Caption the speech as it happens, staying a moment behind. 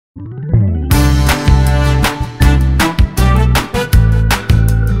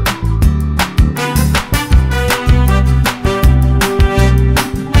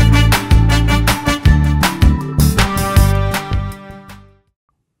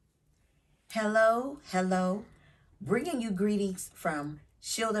Hello, hello. Bringing you greetings from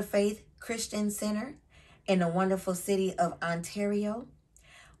Shield of Faith Christian Center in the wonderful city of Ontario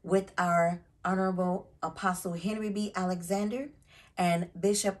with our Honorable Apostle Henry B. Alexander and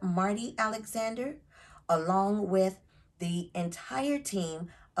Bishop Marty Alexander, along with the entire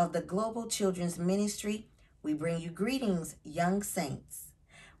team of the Global Children's Ministry. We bring you greetings, young saints.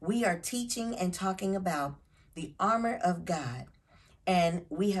 We are teaching and talking about the armor of God. And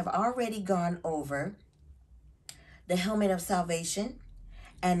we have already gone over the helmet of salvation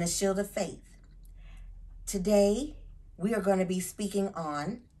and the shield of faith. Today, we are going to be speaking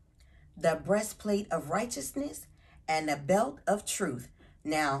on the breastplate of righteousness and the belt of truth.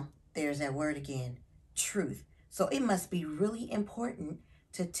 Now, there's that word again, truth. So it must be really important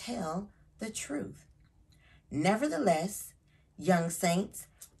to tell the truth. Nevertheless, young saints,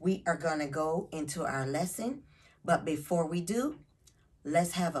 we are going to go into our lesson. But before we do,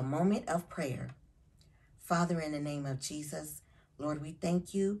 let's have a moment of prayer. Father, in the name of Jesus, Lord, we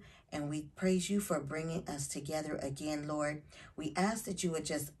thank you and we praise you for bringing us together again, Lord. We ask that you would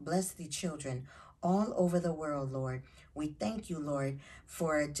just bless the children all over the world, Lord. We thank you, Lord,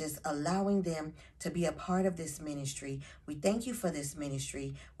 for just allowing them to be a part of this ministry. We thank you for this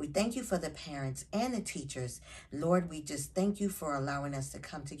ministry. We thank you for the parents and the teachers. Lord, we just thank you for allowing us to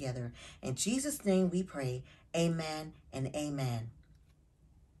come together. In Jesus' name we pray, amen and amen.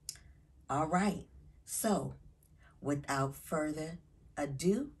 All right, so without further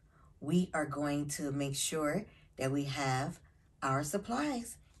ado, we are going to make sure that we have our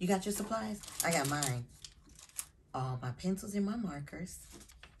supplies. You got your supplies? I got mine. All my pencils and my markers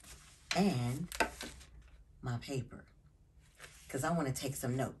and my paper because I want to take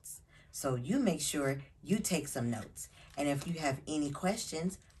some notes. So you make sure you take some notes. And if you have any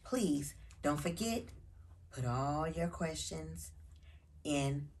questions, please don't forget, put all your questions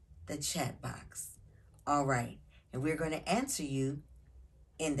in the chat box. All right, and we're going to answer you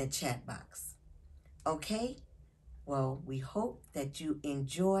in the chat box. Okay? Well, we hope that you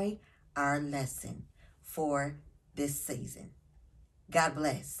enjoy our lesson for this season. God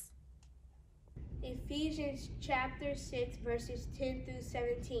bless. Ephesians chapter 6, verses 10 through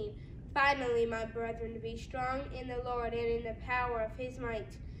 17. Finally, my brethren, be strong in the Lord and in the power of his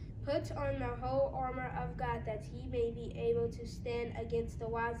might. Put on the whole armor of God, that ye may be able to stand against the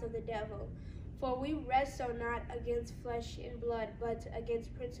wiles of the devil. For we wrestle not against flesh and blood, but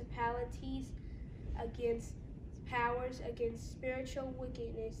against principalities, against powers, against spiritual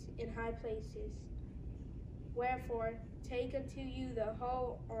wickedness in high places. Wherefore, take unto you the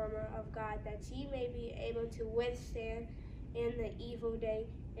whole armor of God, that ye may be able to withstand in the evil day,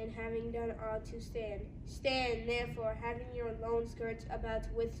 and having done all to stand. Stand therefore, having your loins girt about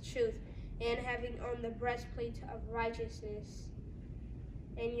with truth, and having on the breastplate of righteousness,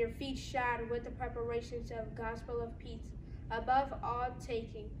 and your feet shod with the preparations of gospel of peace. Above all,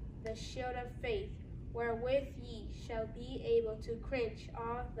 taking the shield of faith, wherewith ye shall be able to quench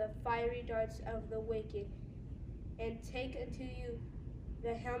all the fiery darts of the wicked. And take unto you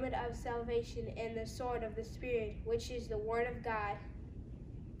the helmet of salvation and the sword of the Spirit, which is the word of God.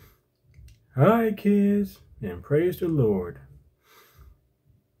 Hi, kids, and praise the Lord.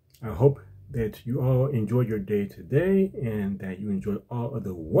 I hope that you all enjoyed your day today and that you enjoyed all of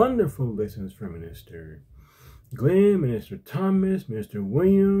the wonderful lessons from Minister Glenn, Minister Thomas, Minister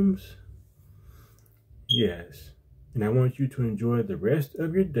Williams. Yes, and I want you to enjoy the rest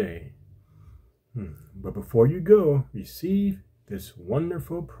of your day. But before you go, receive this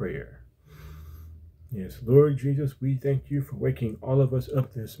wonderful prayer. Yes, Lord Jesus, we thank you for waking all of us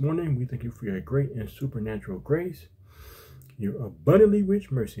up this morning. We thank you for your great and supernatural grace, your abundantly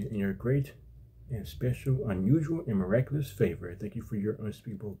rich mercy, and your great and special, unusual, and miraculous favor. Thank you for your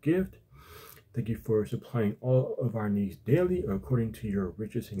unspeakable gift. Thank you for supplying all of our needs daily according to your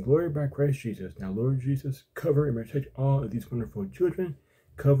riches and glory by Christ Jesus. Now, Lord Jesus, cover and protect all of these wonderful children.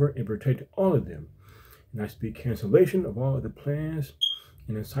 Cover and protect all of them. And I speak cancellation of all of the plans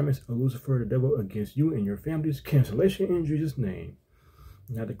and assignments of Lucifer, the devil, against you and your families. Cancellation in Jesus' name.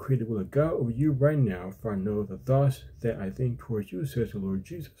 And I decree the will of God over you right now, for I know the thoughts that I think towards you, says the Lord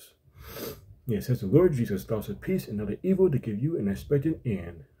Jesus. Yes, says the Lord Jesus, thoughts of peace and not of evil, to give you an expected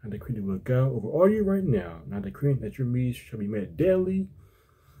end. I decree the will of God over all you right now, and I decree that your needs shall be met daily,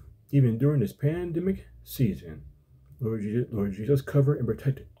 even during this pandemic season. Lord Jesus, cover and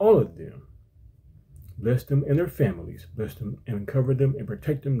protect all of them. Bless them and their families. Bless them and cover them and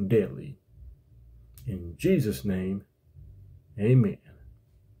protect them daily. In Jesus' name, amen.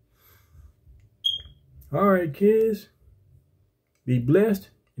 All right, kids. Be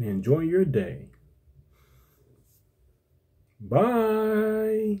blessed and enjoy your day.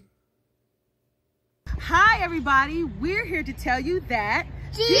 Bye. Hi everybody, we're here to tell you that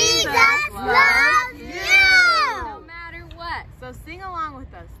Jesus loves you! No matter what. So sing along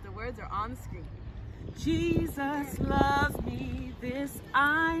with us. The words are on the screen. Jesus loves me, this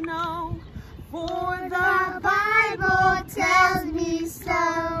I know, for the Bible tells me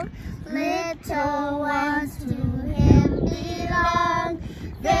so. Little ones to him belong.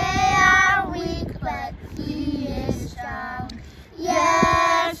 They are weak, but he is strong.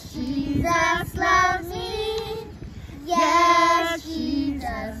 Yes, Jesus loves me. Yes,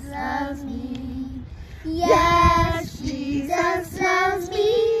 Jesus loves me. Yes, Jesus loves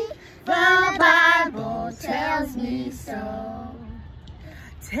me. The Bible tells me so.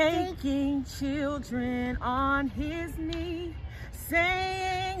 taking children on his knee,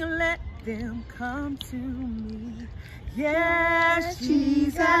 saying, let them come to me. Yes,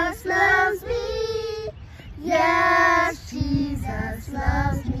 Jesus loves me. Yes, Jesus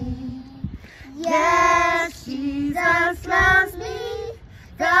loves me. Yes, Jesus loves me.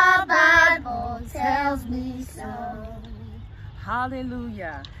 The Bible tells me so.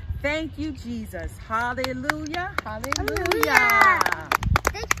 Hallelujah. Thank you, Jesus. Hallelujah. Hallelujah. Hallelujah.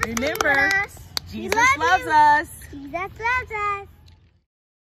 Thanks for Remember, being with us. Jesus We love loves you. us. Jesus loves us.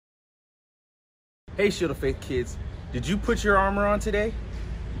 Hey Shield of Faith kids, did you put your armor on today?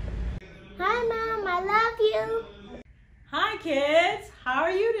 Hi, Mom. I love you. Hi kids, how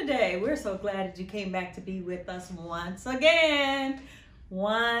are you today? We're so glad that you came back to be with us once again.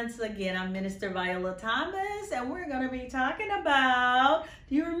 I'm Minister Viola Thomas, and we're going to be talking about,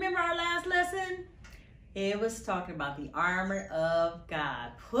 do you remember our last lesson? It was talking about the armor of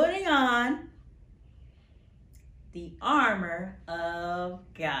God, putting on the armor of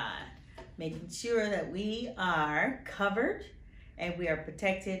God, making sure that we are covered and we are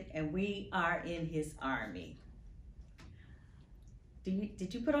protected and we are in his army.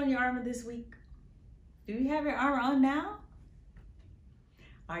 Did you put on your armor this week? Do you have your armor on now?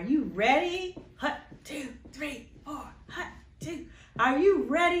 Are you ready? 1, 2, 3, 4, 1, 2. Are you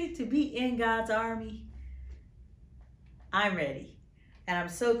ready to be in God's army? I'm ready. And I'm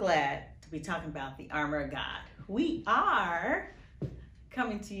so glad to be talking about the armor of God. We are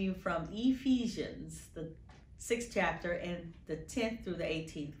coming to you from Ephesians, the 6th chapter, and the 10th through the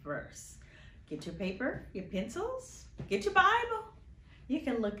 18th verse. Get your paper, your pencils, get your Bible. You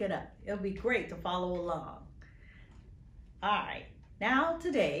can look it up. It'll be great to follow along. All right. Now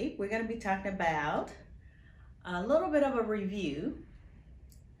today we're going to be talking about a little bit of a review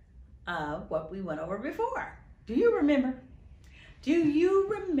of what we went over before. Do you remember? Do you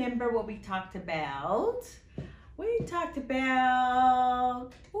remember what we talked about? We talked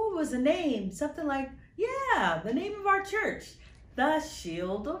about, what was the name? Something like, yeah, the name of our church, the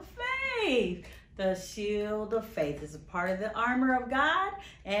Shield of Faith. The Shield of Faith is a part of the armor of God,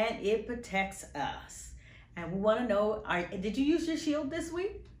 and it protects us. And we want to know, did you use your shield this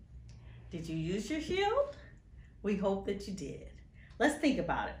week? Did you use your shield? We hope that you did. Let's think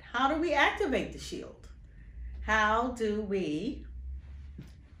about it. How do we activate the shield? How do we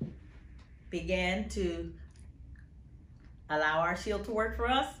begin to allow our shield to work for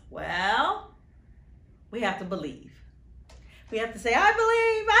us? Well, we have to believe. We have to say, I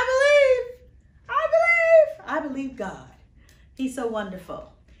believe, I believe. I believe God. He's so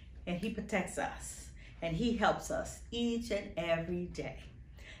wonderful, and he protects us, and he helps us each and every day.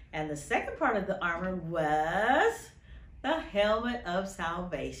 And the second part of the armor was the helmet of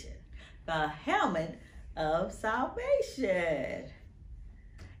salvation. The helmet of salvation.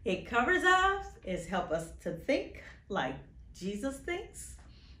 It covers us. It helps us to think like Jesus thinks.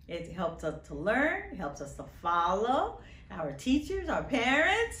 It helps us to learn. It helps us to follow our teachers, our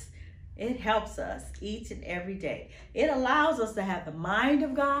parents. It helps us each and every day. It allows us to have the mind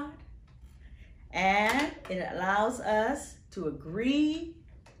of God, and it allows us to agree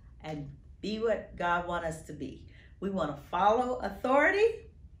and be what God wants us to be. We want to follow authority,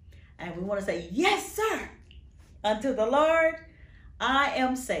 and we want to say, yes, sir, unto the Lord. I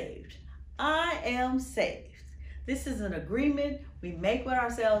am saved. I am saved. This is an agreement we make with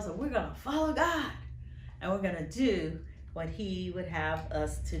ourselves, and we're going to follow God, and we're going to do what he would have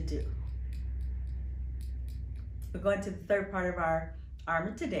us to do. We're going to the third part of our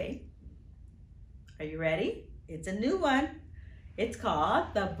armor today. Are you ready? It's a new one. It's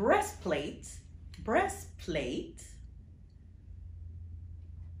called the breastplate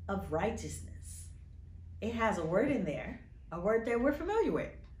of righteousness. It has a word in there, a word that we're familiar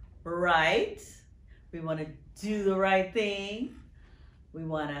with. Right? We want to do the right thing. We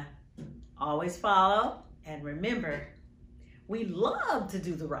want to always follow. And remember, we love to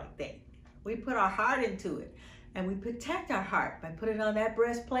do the right thing. We put our heart into it. And we protect our heart by putting on that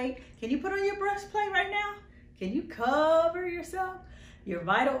breastplate. Can you put on your breastplate right now? Can you cover yourself, your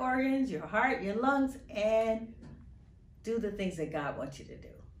vital organs, your heart, your lungs, and do the things that God wants you to do?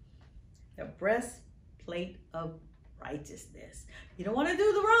 The breastplate of righteousness. You don't want to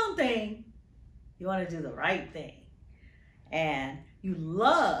do the wrong thing. You want to do the right thing. And you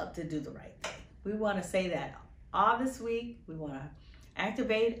love to do the right thing. We want to say that all this week. We want to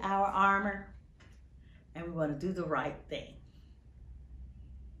activate our armor, and we want to do the right thing.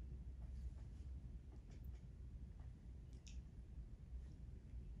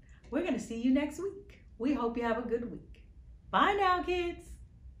 We're going to see you next week. We hope you have a good week. Bye now, kids.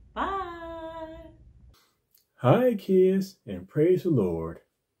 Bye. Hi, kids, and praise the Lord.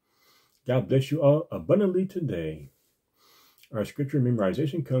 God bless you all abundantly today. Our scripture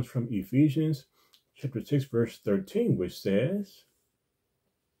memorization comes from Ephesians chapter 6, verse 13, which says,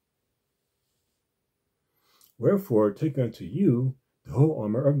 "Wherefore take unto you the whole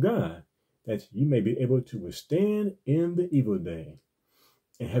armor of God, that ye may be able to withstand in the evil day,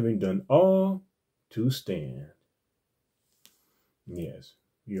 and having done all, to stand." Yes,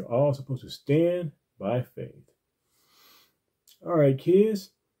 we are all supposed to stand by faith. All right,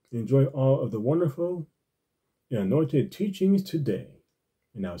 kids, enjoy all of the wonderful and anointed teachings today,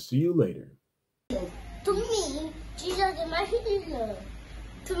 and I'll see you later. To me, Jesus is my healer.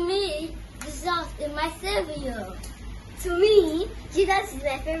 To me, Jesus is my savior. To me, Jesus is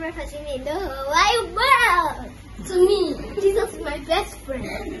my favorite person in the whole wide world. To me, Jesus is my best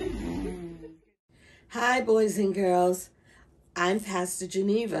friend. Hi, boys and girls. I'm Pastor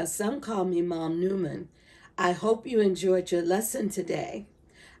Geneva. Some call me Mom Newman. I hope you enjoyed your lesson today.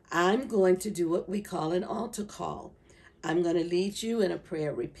 I'm going to do what we call an altar call. I'm going to lead you in a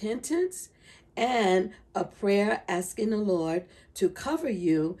prayer of repentance and a prayer asking the Lord to cover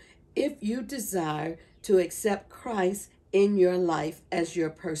you if you desire to accept Christ in your life as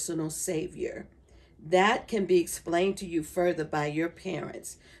your personal Savior. That can be explained to you further by your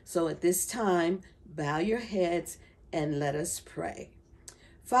parents. So at this time, bow your heads and let us pray.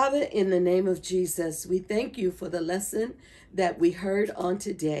 Father, in the name of Jesus, we thank you for the lesson that we heard on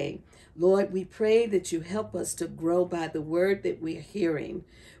today. Lord, we pray that you help us to grow by the word that we're hearing.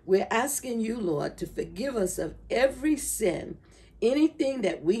 We're asking you, Lord, to forgive us of every sin, anything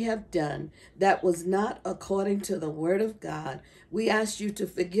that we have done that was not according to the word of God. We ask you to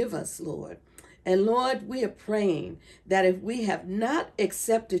forgive us, Lord. And Lord, we are praying that if we have not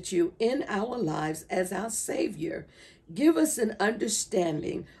accepted you in our lives as our Savior, give us an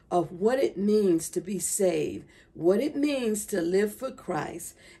understanding of what it means to be saved, what it means to live for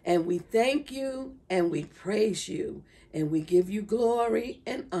Christ. And we thank you and we praise you and we give you glory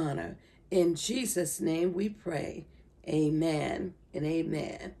and honor. In Jesus' name we pray. Amen and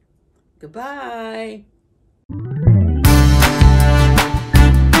amen. Goodbye.